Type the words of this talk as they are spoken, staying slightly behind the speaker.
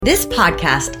This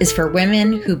podcast is for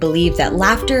women who believe that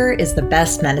laughter is the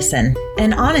best medicine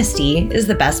and honesty is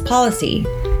the best policy.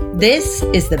 This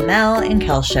is the Mel and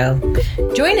Kel Show.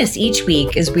 Join us each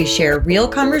week as we share real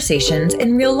conversations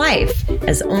in real life,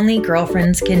 as only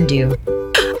girlfriends can do.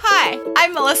 Hi,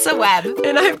 I'm Melissa Webb.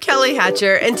 And I'm Kelly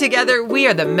Hatcher, and together we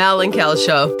are the Mel and Kel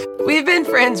Show. We've been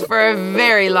friends for a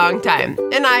very long time,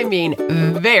 and I mean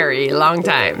very long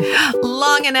time.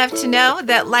 Long enough to know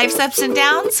that life's ups and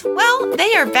downs, well,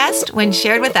 they are best when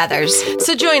shared with others.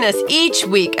 So join us each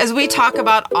week as we talk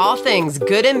about all things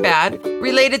good and bad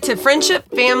related to friendship,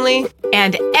 family,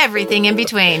 and everything in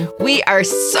between. We are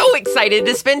so excited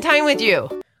to spend time with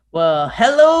you. Well,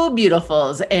 hello,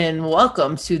 beautifuls, and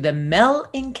welcome to the Mel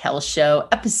and Kel Show,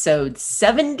 episode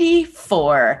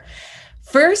 74.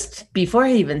 First, before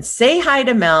I even say hi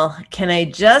to Mel, can I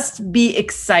just be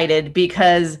excited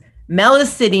because Mel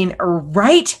is sitting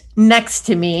right next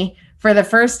to me for the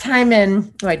first time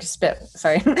in, I just spit,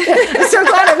 sorry. I'm so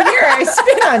glad I'm here. I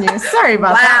spit on you. Sorry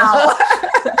about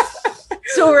that.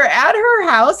 So we're at her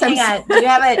house. Hang on. Do you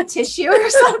have a tissue or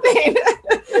something?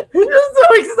 I'm so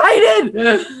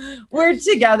excited. We're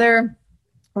together.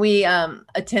 We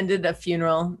attended a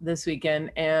funeral this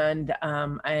weekend, and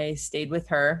I stayed with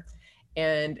her.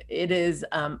 And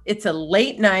it's a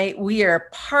late night. We are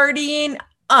partying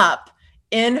up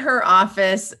in her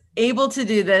office, able to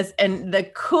do this. And the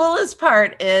coolest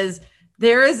part is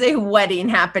there is a wedding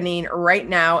happening right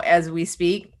now as we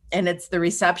speak, and it's the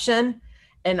reception.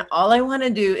 And all I want to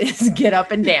do is get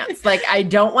up and dance. Like, I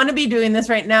don't want to be doing this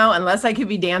right now unless I could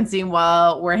be dancing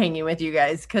while we're hanging with you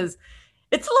guys, because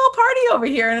it's a little party over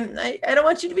here. And I don't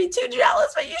want you to be too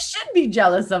jealous, but you should be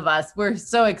jealous of us. We're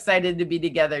so excited to be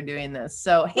together doing this.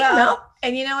 So, hey, Mel.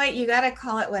 And you know what? You got to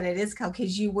call it what it is, Kel,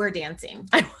 because you were dancing.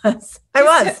 I was.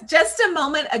 Just a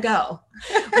moment ago.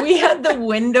 We had the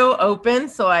window open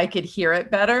so I could hear it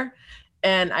better.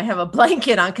 And I have a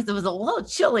blanket on because it was a little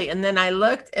chilly. And then I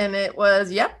looked and it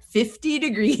was, 50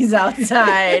 degrees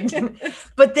outside.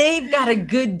 But they've got a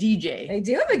good DJ. They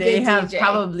do have a good DJ. They have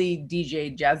probably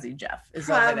DJ Jazzy Jeff is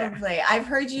over there. Probably. I've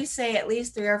heard you say at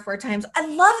least 3 or 4 times, I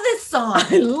love this song.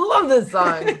 I love this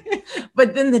song.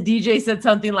 But then the DJ said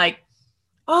something like,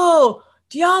 oh,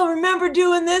 do y'all remember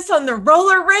doing this on the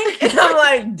roller rink? And I'm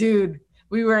like, dude.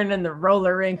 We weren't in the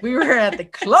roller rink. We were at the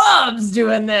clubs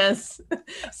doing this.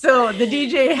 So the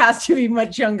DJ has to be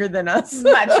much younger than us.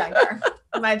 Much younger.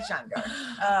 Much younger.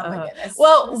 Oh, my goodness.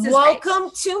 Well,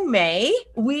 welcome to May.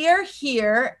 We are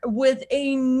here with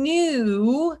a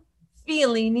new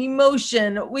feeling,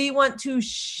 emotion. We want to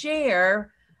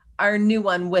share our new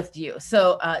one with you.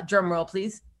 So drum roll,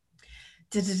 please.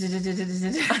 You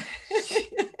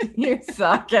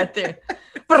suck at it.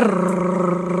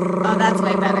 Oh, that's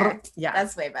way better. Yeah.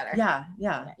 That's way better. Yeah.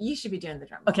 You should be doing the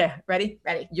drum. Okay, ready?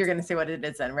 Ready. You're going to say what it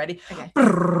is then. Ready? Okay.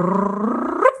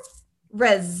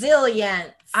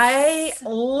 Resilience. I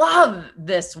love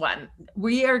this one.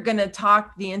 We are going to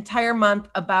talk the entire month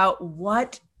about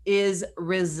what is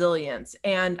resilience.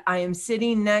 And I am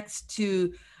sitting next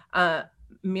to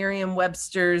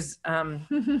Merriam-Webster's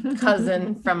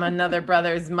cousin from another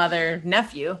brother's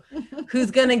nephew,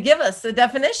 who's going to give us the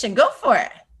definition. Go for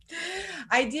it.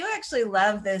 I do actually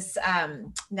love this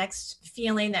next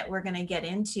feeling that we're going to get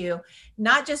into,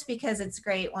 not just because it's a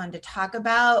great one to talk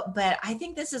about, but I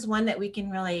think this is one that we can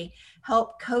really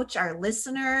help coach our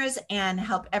listeners and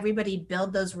help everybody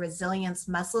build those resilience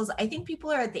muscles. I think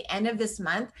people are at the end of this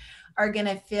month are going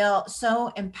to feel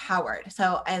so empowered.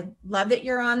 So I love that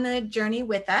you're on the journey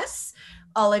with us,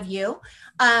 all of you.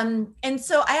 And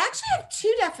so I actually have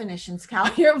 2 definitions,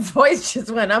 Cal. Your voice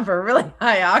just went up a really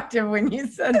high octave when you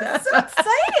said that. I'm so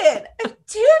excited. I have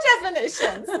 2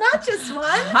 definitions, not just one.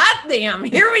 Hot damn.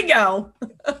 Here we go.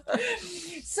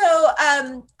 So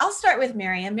I'll start with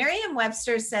Merriam.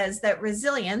 Merriam-Webster says that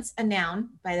resilience, a noun,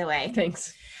 by the way.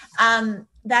 Thanks.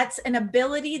 That's an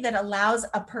ability that allows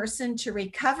a person to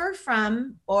recover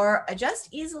from or adjust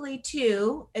easily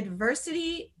to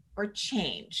adversity or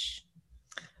change.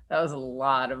 That was a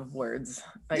lot of words.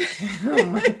 Like, oh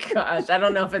my gosh. I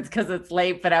don't know if it's because it's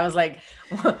late, but I was like,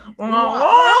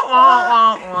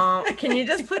 can you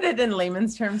just put it in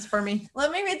layman's terms for me?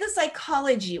 Let me read the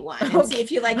psychology one and see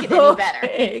if you like it any better.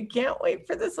 I can't wait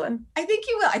for this one. I think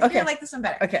you will. I think you're going to like this one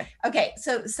better. Okay.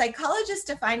 So psychologists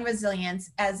define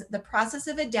resilience as the process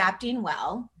of adapting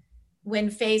well when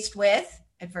faced with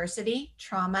adversity,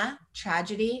 trauma,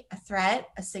 tragedy, a threat,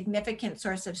 a significant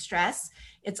source of stress.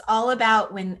 It's all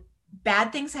about when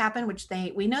bad things happen, which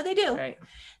we know they do, right,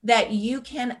 that you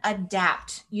can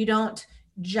adapt. You don't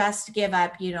just give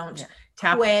up. You don't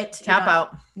quit. Tap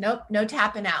out. Nope. No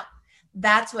tapping out.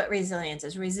 That's what resilience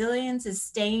is. Resilience is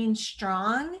staying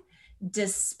strong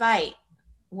despite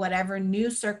whatever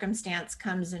new circumstance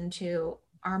comes into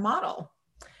our model.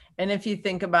 And if you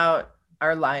think about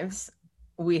our lives,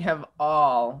 we have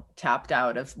all tapped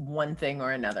out of one thing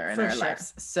or another in our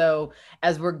lives. So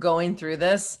as we're going through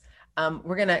this,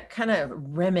 we're going to kind of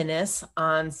reminisce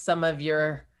on some of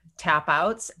your tap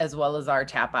outs as well as our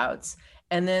tap outs,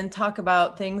 and then talk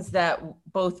about things that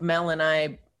both Mel and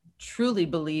I truly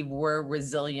believe we're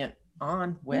resilient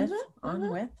with.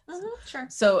 Sure.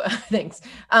 So thanks.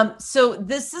 So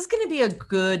this is going to be a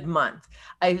good month.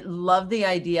 I love the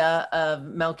idea of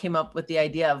Mel came up with the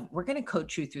idea of we're going to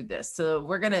coach you through this. So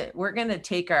we're going to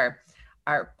take our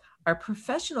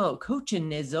professional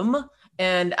coachingism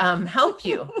and help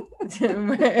you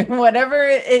whatever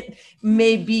it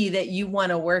may be that you want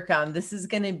to work on. This is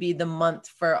going to be the month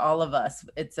for all of us.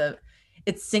 It's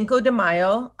Cinco de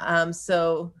Mayo.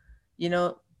 So,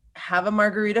 have a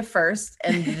margarita first,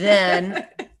 and then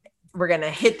we're going to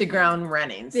hit the ground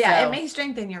running. Yeah, it may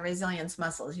strengthen your resilience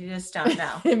muscles. You just don't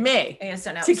know. It may. You just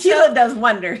don't know. Tequila does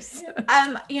wonders.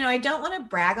 I don't want to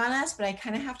brag on us, but I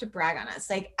kind of have to brag on us.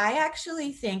 Like, I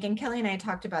actually think, and Kelly and I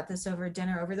talked about this over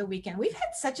dinner over the weekend. We've had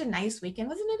such a nice weekend.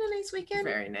 Wasn't it a nice weekend?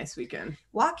 Very nice weekend.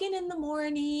 Walking in the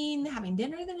morning, having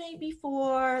dinner the night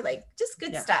before, like just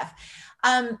good stuff.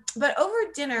 But over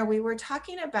dinner, we were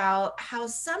talking about how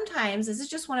sometimes, this is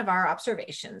just one of our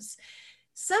observations,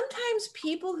 sometimes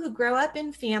people who grow up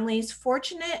in families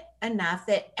fortunate enough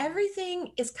that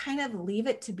everything is kind of leave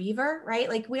it to beaver, right?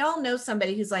 Like we all know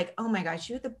somebody who's like, oh my gosh,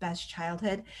 you had the best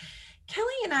childhood. Kelly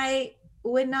and I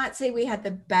would not say we had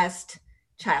the best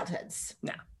childhoods.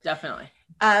 No, definitely.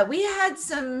 We had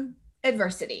some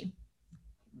adversity.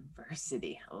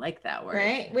 I like that word.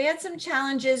 Right. We had some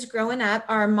challenges growing up.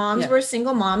 Our moms were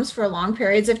single moms for long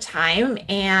periods of time.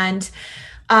 And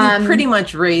pretty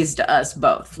much raised us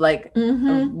both. Like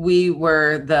we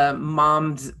were the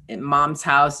mom's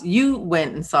house. You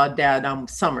went and saw dad on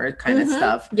summer kind of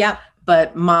stuff. Yep.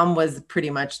 But mom was pretty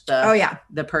much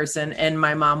the person. And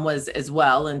my mom was as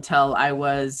well until I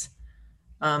was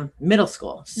middle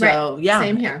school. So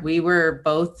same here. We were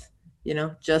both,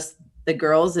 just the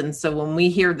girls. And so when we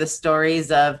hear the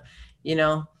stories of,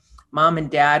 mom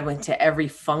and dad went to every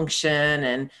function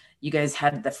and you guys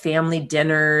had the family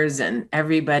dinners and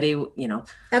everybody,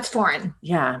 that's foreign.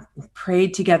 Yeah.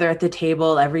 Prayed together at the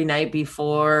table every night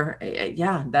before.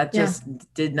 That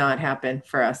just did not happen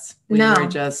for us. We were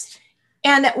just.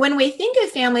 And when we think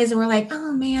of families and we're like,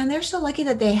 oh man, they're so lucky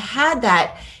that they had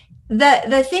that.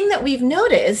 The thing that we've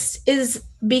noticed is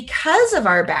because of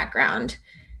our background,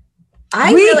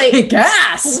 we do.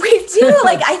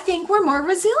 Like, I think we're more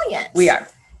resilient. We are.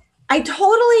 I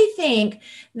totally think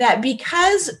that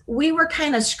because we were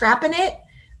kind of scrapping it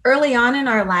early on in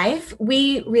our life,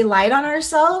 we relied on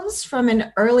ourselves from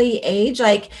an early age.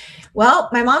 Like, well,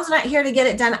 my mom's not here to get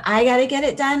it done. I got to get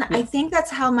it done. Yep. I think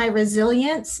that's how my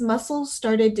resilience muscles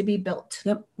started to be built.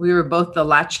 Yep. We were both the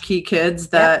latchkey kids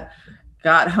that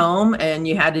got home and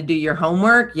you had to do your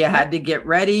homework. You had to get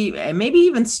ready and maybe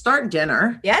even start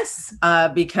dinner. Yes.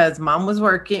 Because mom was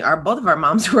working, or both of our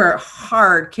moms were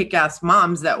hard, kick-ass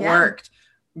moms that worked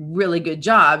really good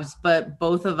jobs, but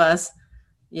both of us,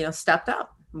 stepped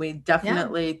up. We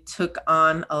definitely took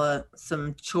on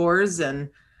some chores and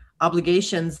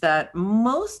obligations that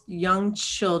most young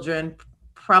children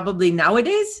probably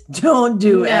nowadays don't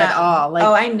do at all. Like,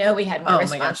 I know we had more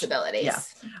responsibilities. Yeah.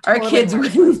 Our kids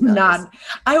would not,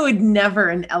 I would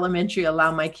never in elementary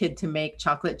allow my kid to make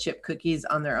chocolate chip cookies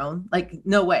on their own. Like,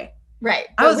 no way. Right.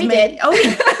 We did.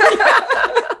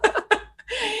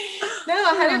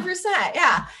 No, 100%.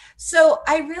 Yeah. So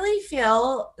I really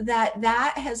feel that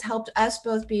has helped us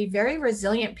both be very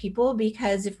resilient people,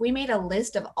 because if we made a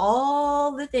list of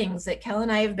all the things that Kel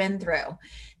and I have been through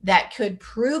that could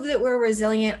prove that we're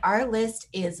resilient, our list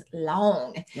is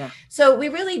long. Yeah. So we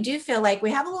really do feel like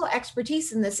we have a little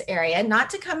expertise in this area, not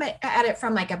to come at it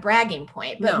from like a bragging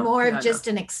point, but more of just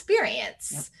an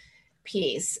experience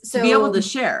piece. So to be able to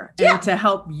share and to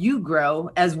help you grow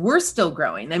as we're still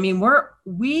growing. I mean,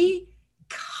 we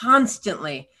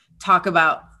constantly talk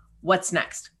about what's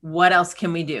next. What else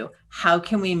can we do? How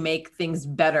can we make things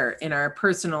better in our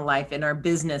personal life, in our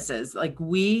businesses? Like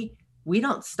we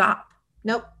don't stop.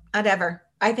 Nope, not ever.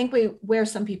 I think we wear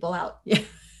some people out. Yeah.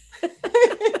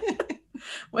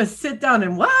 Well, sit down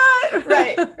and what?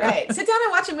 Right. Sit down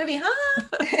and watch a movie, huh?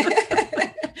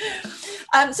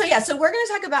 So we're going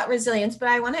to talk about resilience, but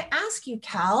I want to ask you,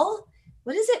 Cal,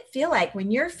 what does it feel like when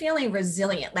you're feeling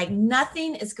resilient? Like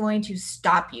nothing is going to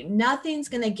stop you. Nothing's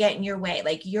going to get in your way.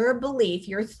 Like your belief,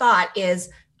 your thought is,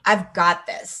 I've got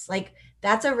this. Like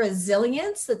That's a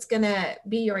resilience that's going to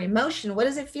be your emotion. What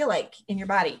does it feel like in your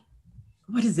body?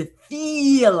 What does it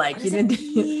feel like? What does it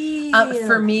feel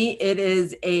For me, it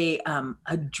is a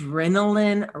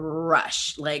adrenaline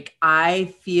rush. Like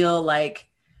I feel like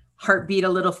heartbeat a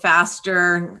little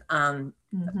faster,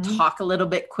 talk a little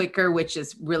bit quicker, which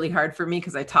is really hard for me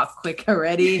because I talk quick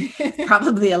already,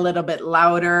 probably a little bit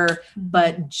louder,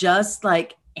 but just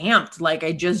like amped, like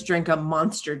I just drank a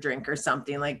Monster drink or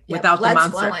something, like without the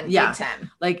Monster. Flowing, big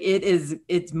time. Like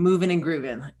it's moving and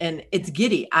grooving and it's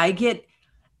giddy.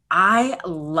 I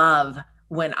love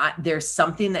when there's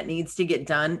something that needs to get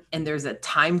done and there's a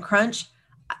time crunch.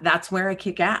 That's where I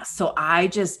kick ass. So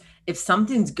if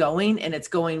something's going and it's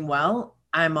going well,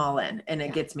 I'm all in and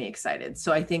it gets me excited.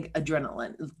 So I think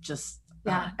adrenaline, just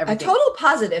a total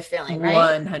positive feeling,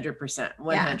 right? 100%.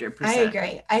 I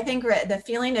agree. I think the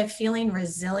feeling of feeling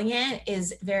resilient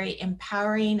is very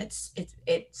empowering. It's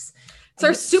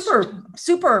our superhero.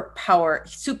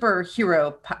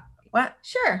 What?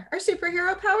 Sure. Our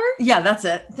superhero power? Yeah, that's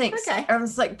it. Thanks. Okay. I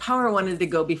was like, power wanted to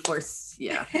go before.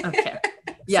 Yeah. Okay.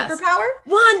 Yes. Superpower?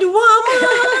 Wonder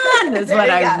Woman is what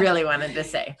I really wanted to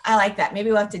say. I like that. Maybe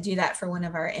we'll have to do that for one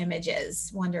of our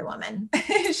images. Wonder Woman.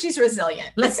 She's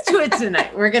resilient. Let's do it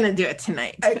tonight. We're going to do it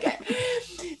tonight. Okay.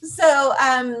 So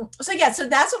that's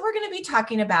what we're going to be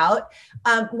talking about.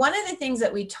 One of the things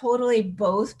that we totally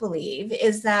both believe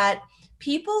is that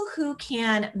people who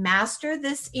can master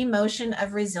this emotion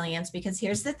of resilience, because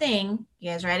here's the thing,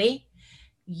 you guys ready?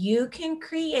 You can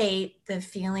create the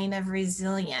feeling of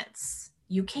resilience.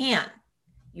 You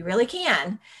really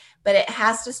can, but it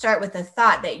has to start with the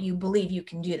thought that you believe you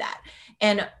can do that.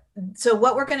 And so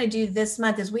what we're going to do this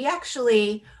month is we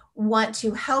actually want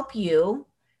to help you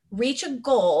reach a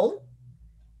goal,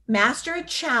 master a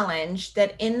challenge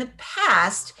that in the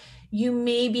past you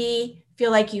maybe feel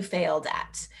like you failed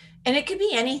at. And it could be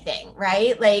anything,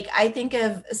 right? Like I think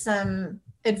of some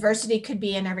adversity could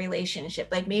be in a relationship.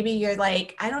 Like maybe you're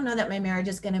like, I don't know that my marriage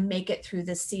is going to make it through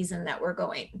this season that we're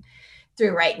going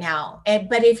through right now.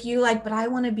 But if you but I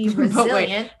want to be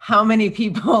resilient. Wait, how many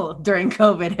people during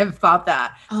COVID have thought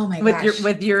that? Oh my gosh.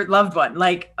 With your loved one?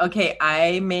 Like, okay,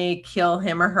 I may kill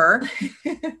him or her.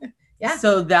 Yeah.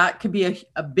 So that could be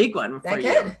a big one for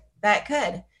you. That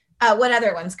could. What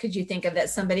other ones could you think of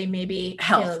that somebody maybe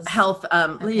health,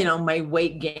 my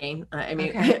weight gain.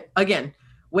 Again,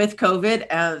 with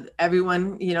COVID,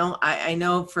 everyone, I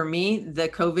know for me, the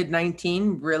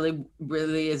COVID-19 really,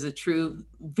 really is a true,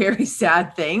 very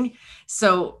sad thing.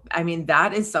 So,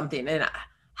 that is something. And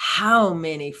how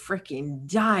many freaking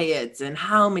diets and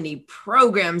how many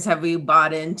programs have we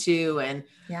bought into? And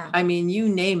you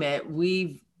name it,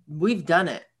 we've done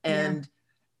it. And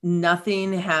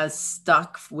nothing has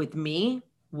stuck with me.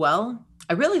 Well,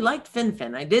 I really liked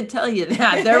FinFin. I did tell you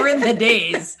that. There were the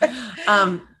days.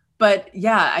 But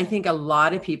yeah, I think a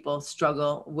lot of people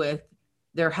struggle with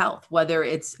their health, whether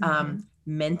it's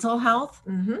mental health.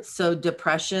 So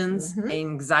depressions,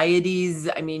 anxieties.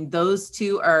 Those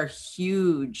two are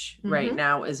huge right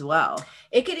now as well.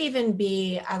 It could even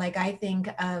be I think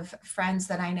of friends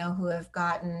that I know who have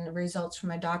gotten results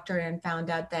from a doctor and found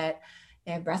out that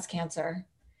they have breast cancer.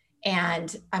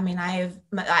 And I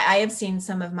have seen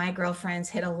some of my girlfriends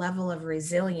hit a level of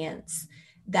resilience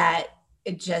that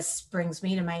it just brings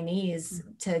me to my knees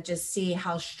to just see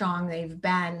how strong they've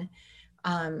been.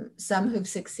 Some who've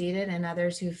succeeded and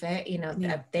others who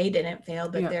that they didn't fail,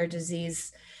 but their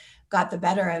disease got the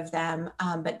better of them.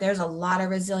 But there's a lot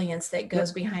of resilience that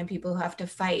goes behind people who have to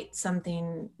fight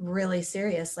something really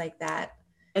serious like that.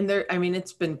 And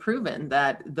it's been proven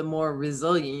that the more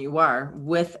resilient you are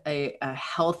with a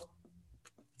health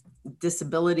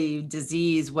disability,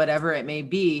 disease, whatever it may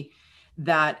be,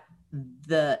 that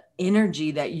the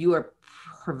energy that you are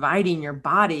providing your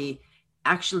body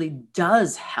actually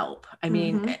does help.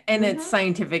 And it's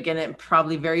scientific and it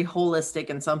probably very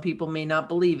holistic, and some people may not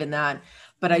believe in that,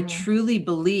 but I truly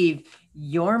believe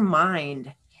your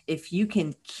mind, if you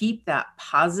can keep that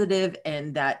positive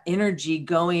and that energy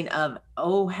going of,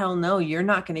 oh, hell no, you're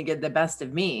not going to get the best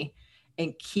of me,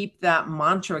 and keep that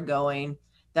mantra going,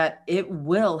 that it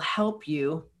will help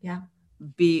you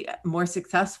be more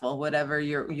successful, whatever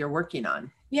you're working on.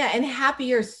 Yeah. And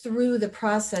happier through the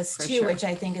process too, which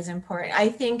I think is important. I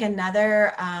think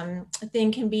another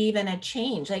thing can be even a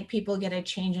change, like people get a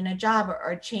change in a job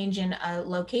or a change in a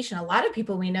location. A lot of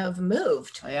people we know have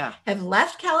moved, have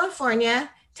left California.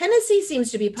 Tennessee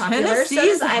seems to be popular. So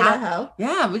does Idaho.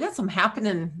 We got some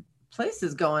happening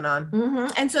places going on.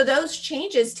 And so those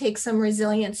changes take some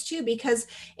resilience too, because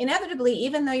inevitably,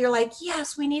 even though you're like,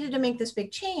 yes, we needed to make this big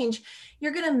change,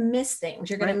 you're going to miss things.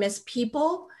 You're going to miss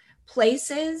people,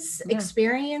 places,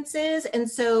 experiences. And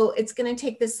so it's going to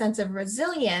take this sense of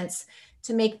resilience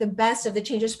to make the best of the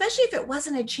change, especially if it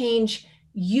wasn't a change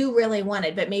you really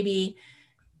wanted, but maybe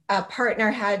a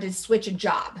partner had to switch a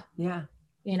job. Yeah.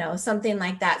 Something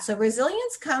like that. So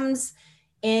resilience comes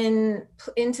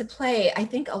into play, I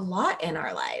think, a lot in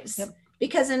our lives,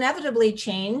 because inevitably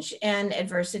change and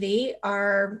adversity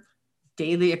are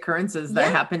daily occurrences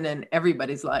that happen in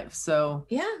everybody's life. So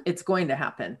it's going to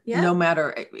happen. No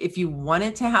matter if you want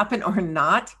it to happen or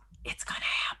not, it's going to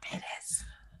happen. It is.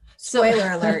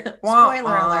 Spoiler alert.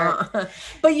 Spoiler alert.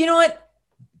 But you know what?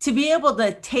 To be able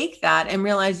to take that and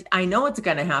realize, I know it's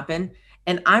going to happen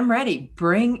and I'm ready,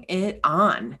 bring it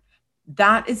on.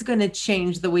 That is going to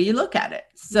change the way you look at it.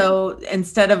 So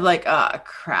instead of like, oh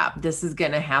crap, this is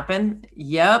going to happen.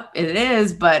 Yep, it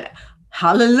is. But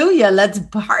hallelujah, let's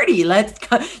party. You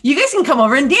guys can come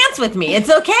over and dance with me.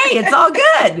 It's okay. It's all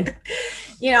good.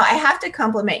 I have to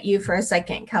compliment you for a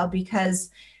second, Kel, because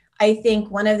I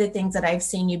think one of the things that I've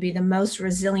seen you be the most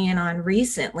resilient on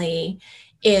recently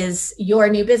is your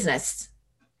new business,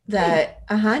 the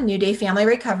New Day Family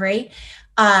Recovery.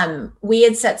 We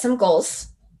had set some goals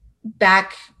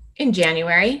back in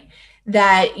January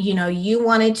that, you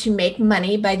wanted to make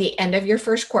money by the end of your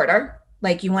first quarter.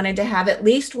 Like you wanted to have at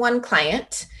least one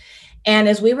client. And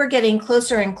as we were getting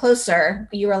closer and closer,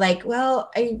 you were like, well,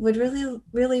 I would really,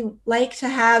 really like to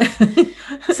have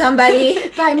somebody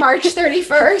by March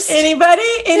 31st. Anybody?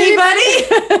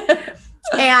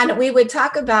 And we would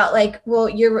talk about like, well,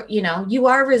 you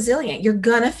are resilient. You're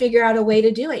going to figure out a way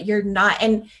to do it. You're not.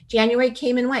 And January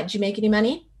came and went. Did you make any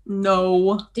money?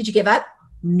 No. Did you give up?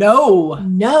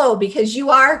 No, because you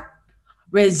are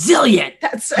resilient.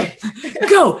 That's right.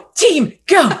 Go team,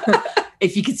 go.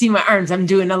 If you can see my arms, I'm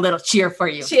doing a little cheer for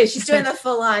you. She is. She's doing the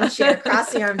full on cheer,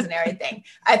 cross the arms and everything.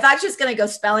 I thought she was going to go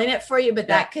spelling it for you, but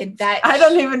I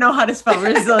don't even know how to spell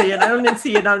resilient. I don't even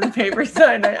see it on the paper. So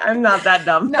I'm not that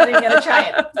dumb. Not even going to try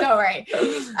it. Don't worry.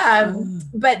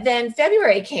 But then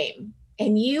February came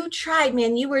and you tried,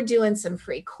 man, you were doing some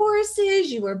free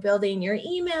courses. You were building your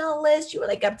email list. You were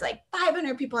like up to like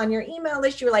 500 people on your email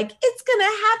list. You were like, it's going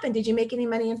to happen. Did you make any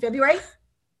money in February?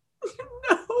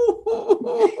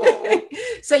 No.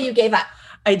 So you gave up.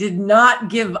 I did not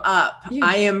give up.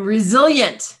 I am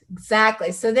resilient.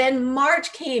 Exactly. So then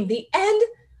March came, the end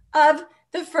of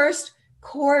the first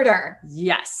quarter.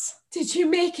 Yes. Did you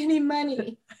make any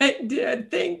money? I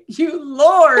did. Thank you,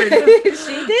 Lord.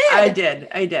 She did. I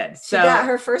did. She got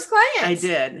her first client. I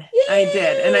did. Yay. I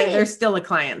did. And there's still a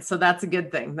client. So that's a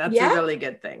good thing. That's a really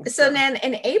good thing. So then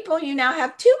in April, you now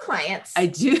have 2 clients. I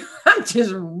do. I'm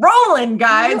just rolling,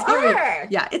 guys. You are.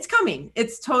 Yeah, it's coming.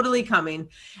 It's totally coming.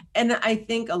 And I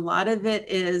think a lot of it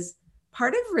is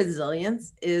part of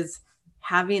resilience is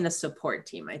having a support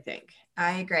team, I think.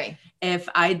 I agree. If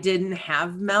I didn't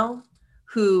have Mel,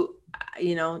 who,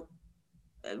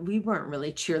 we weren't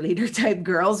really cheerleader type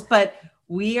girls, but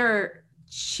we are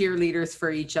cheerleaders for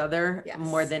each other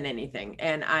more than anything.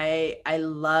 And I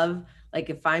love, like,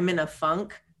 if I'm in a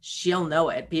funk, she'll know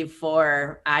it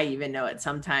before I even know it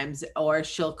sometimes, or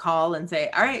she'll call and say,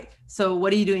 all right, so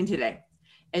what are you doing today?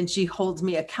 And she holds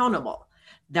me accountable.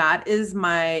 That is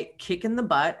my kick in the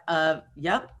butt of,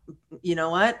 yep, you know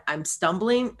what? I'm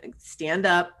stumbling, stand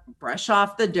up, brush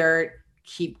off the dirt,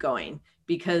 keep going.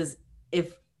 Because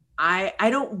if I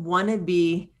don't want to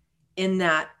be in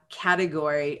that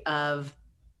category of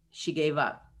she gave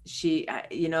up.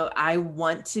 I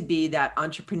want to be that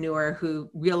entrepreneur who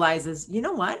realizes, you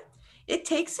know what? It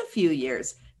takes a few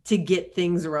years to get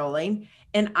things rolling.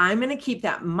 And I'm going to keep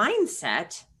that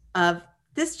mindset of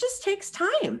this just takes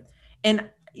time. And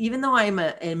even though I'm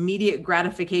an immediate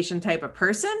gratification type of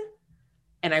person,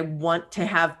 and I want to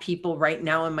have people right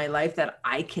now in my life that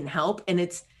I can help, and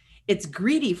it's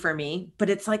greedy for me, but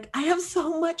it's like, I have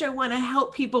so much I want to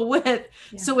help people with.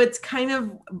 Yeah. So it's kind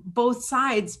of both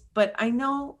sides, but I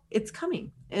know it's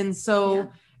coming. And so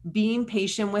being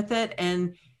patient with it,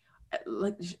 and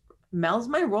like, Mel's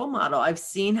my role model. I've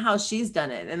seen how she's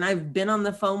done it. And I've been on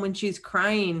the phone when she's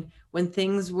crying, when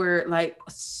things were like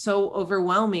so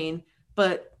overwhelming,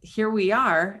 but here we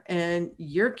are and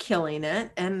you're killing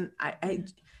it. And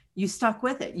you stuck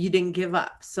with it. You didn't give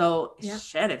up. So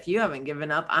shit, if you haven't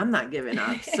given up, I'm not giving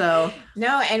up. So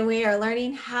no. And we are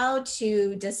learning how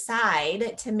to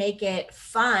decide to make it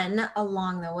fun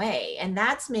along the way. And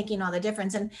that's making all the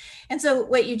difference. And so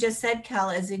what you just said, Kel,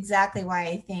 is exactly why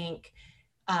I think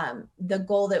the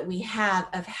goal that we have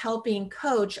of helping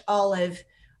coach all of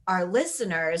our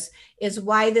listeners is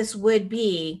why this would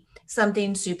be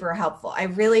something super helpful. I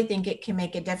really think it can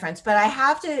make a difference, but I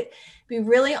have to be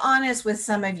really honest with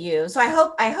some of you. So I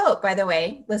hope, by the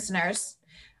way, listeners,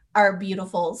 our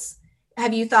beautifuls.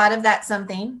 Have you thought of that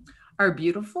something? Our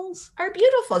beautifuls? Our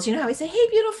beautifuls. You know how we say, hey,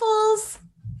 beautifuls?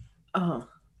 Oh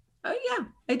yeah,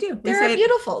 I do. They're our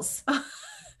beautifuls.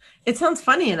 It sounds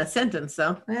funny in a sentence,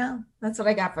 though. Well, that's what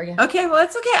I got for you. Okay, well,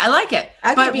 it's okay. I like it.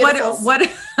 Okay, but what?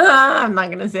 I'm not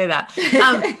going to say that.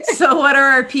 So what are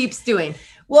our peeps doing?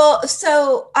 Well,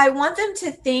 so I want them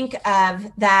to think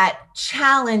of that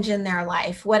challenge in their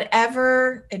life,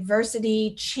 whatever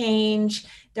adversity, change.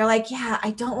 They're like, yeah,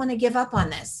 I don't want to give up on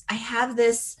this. I have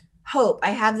this hope.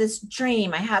 I have this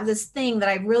dream. I have this thing that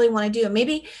I really want to do.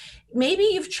 Maybe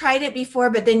you've tried it before,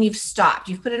 but then you've stopped.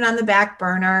 You've put it on the back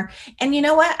burner. And you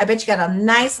know what? I bet you got a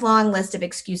nice long list of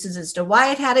excuses as to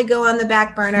why it had to go on the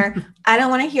back burner. I don't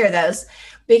want to hear those,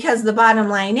 because the bottom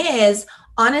line is,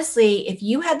 honestly, if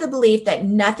you had the belief that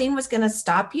nothing was going to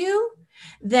stop you,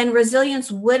 then resilience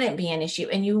wouldn't be an issue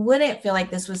and you wouldn't feel like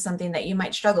this was something that you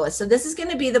might struggle with. So this is going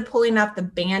to be the pulling off the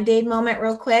Band-Aid moment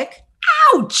real quick.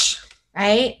 Ouch.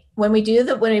 Right? When we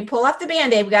pull off the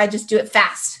Band-Aid, we got to just do it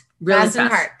fast. Really fast and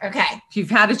hard. Okay. If you've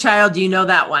had a child, you know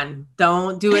that one.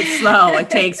 Don't do it slow. It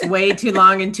takes way too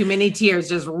long and too many tears.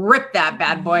 Just rip that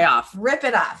bad boy off. Rip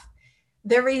it off.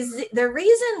 The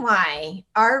reason why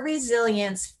our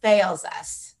resilience fails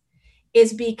us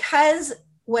is because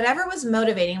whatever was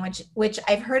motivating, which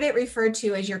I've heard it referred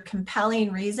to as your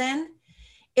compelling reason,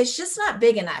 it's just not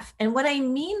big enough. And what I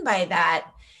mean by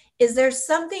that is there's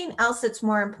something else that's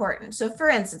more important. So for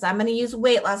instance, I'm going to use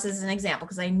weight loss as an example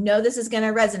because I know this is going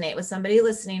to resonate with somebody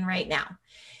listening right now.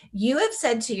 You have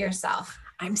said to yourself,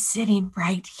 I'm sitting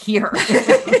right here.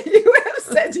 You have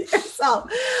said to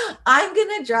yourself, I'm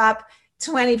going to drop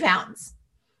 20 pounds.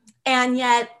 And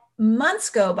yet months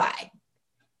go by,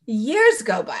 years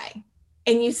go by,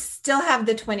 and you still have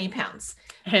the 20 pounds.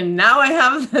 And now I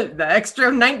have the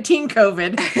extra 19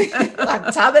 COVID.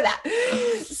 On top of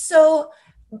that. So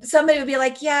somebody would be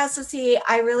like, yeah, so see,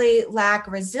 I really lack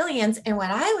resilience. And what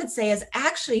I would say is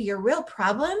actually your real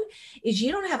problem is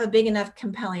you don't have a big enough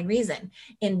compelling reason.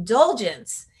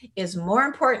 Indulgence is more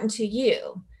important to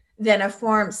you than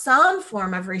some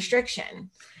form of restriction.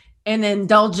 And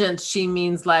indulgence, she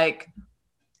means like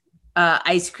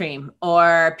ice cream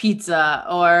or pizza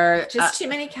or just too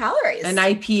many calories. An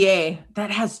IPA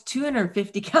that has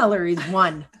 250 calories.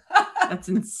 One. That's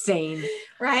insane.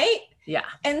 Right? Yeah.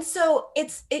 And so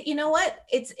you know what?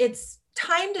 It's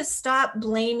time to stop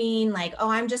blaming like, oh,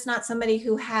 I'm just not somebody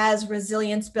who has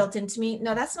resilience built into me.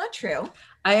 No, that's not true.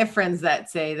 I have friends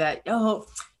that say that, oh,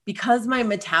 because my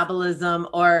metabolism,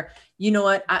 or you know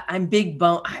what, I'm big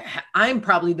bone. I'm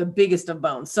probably the biggest of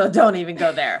bones. So don't even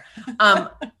go there.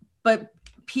 But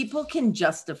people can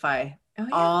justify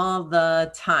all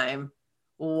the time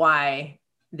why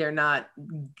they're not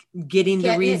getting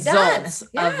the results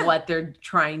of what they're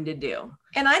trying to do.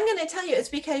 And I'm going to tell you, it's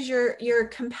because your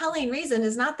compelling reason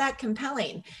is not that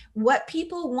compelling. What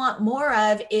people want more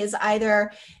of is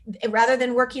either, rather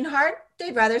than working hard,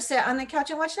 they'd rather sit on the couch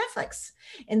and watch Netflix.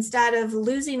 Instead of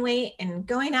losing weight and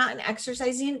going out and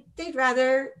exercising, they'd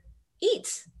rather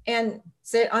eat and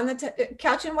sit on the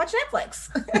couch and watch Netflix.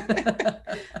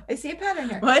 I see a pattern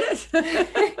here. What?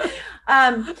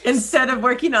 Instead of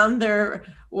working on their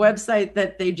website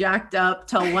that they jacked up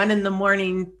till 1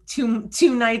 a.m,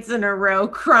 two nights in a row,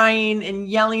 crying and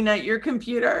yelling at your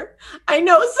computer. I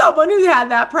know someone who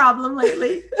had that problem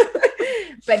lately.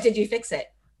 But did you fix it?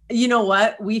 You know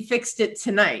what? We fixed it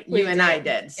tonight. I did.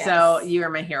 Yes. So you are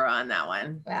my hero on that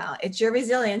one. Well, it's your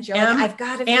resilience. You're like, I've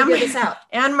got to figure this out.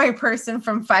 And my person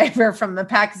from Fiverr from the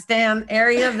Pakistan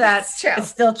area that is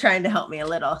still trying to help me a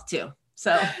little too.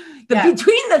 So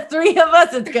between the three of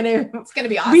us, it's gonna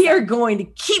be awesome. We are going to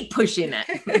keep pushing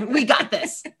it. We got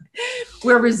this.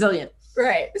 We're resilient.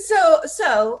 Right.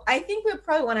 So I think we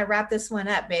probably want to wrap this one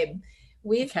up, babe.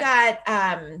 We've got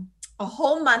a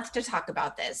whole month to talk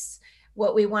about this.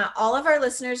 What we want all of our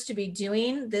listeners to be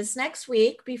doing this next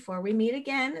week before we meet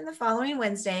again in the following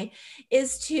Wednesday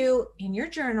is to, in your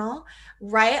journal,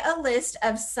 write a list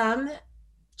of some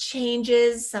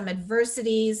changes, some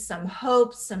adversities, some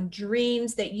hopes, some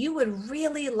dreams that you would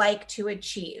really like to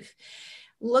achieve.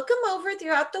 Look them over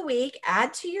throughout the week,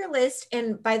 add to your list,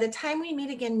 and by the time we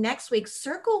meet again next week,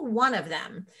 circle one of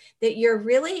them that you're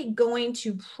really going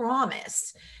to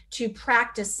promise to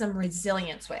practice some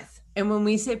resilience with. And when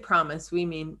we say promise, we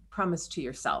mean promise to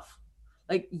yourself.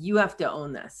 Like you have to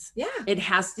own this. Yeah. It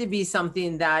has to be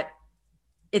something that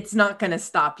it's not going to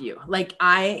stop you. Like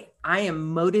I am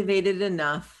motivated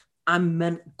enough.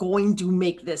 I'm going to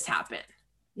make this happen.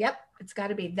 Yep. It's got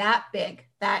to be that big,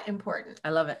 that important. I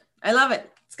love it. I love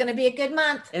it. It's going to be a good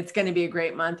month. It's going to be a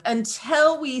great month.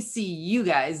 Until we see you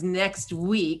guys next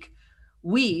week,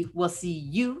 we will see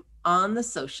you on the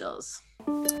socials.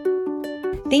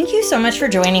 Thank you so much for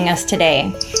joining us today.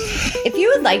 If you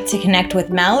would like to connect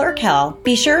with Mel or Kel,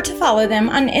 be sure to follow them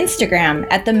on Instagram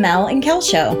at The Mel and Kel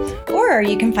Show, or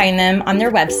you can find them on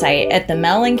their website at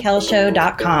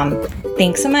themelandkelshow.com.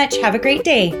 Thanks so much. Have a great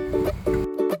day.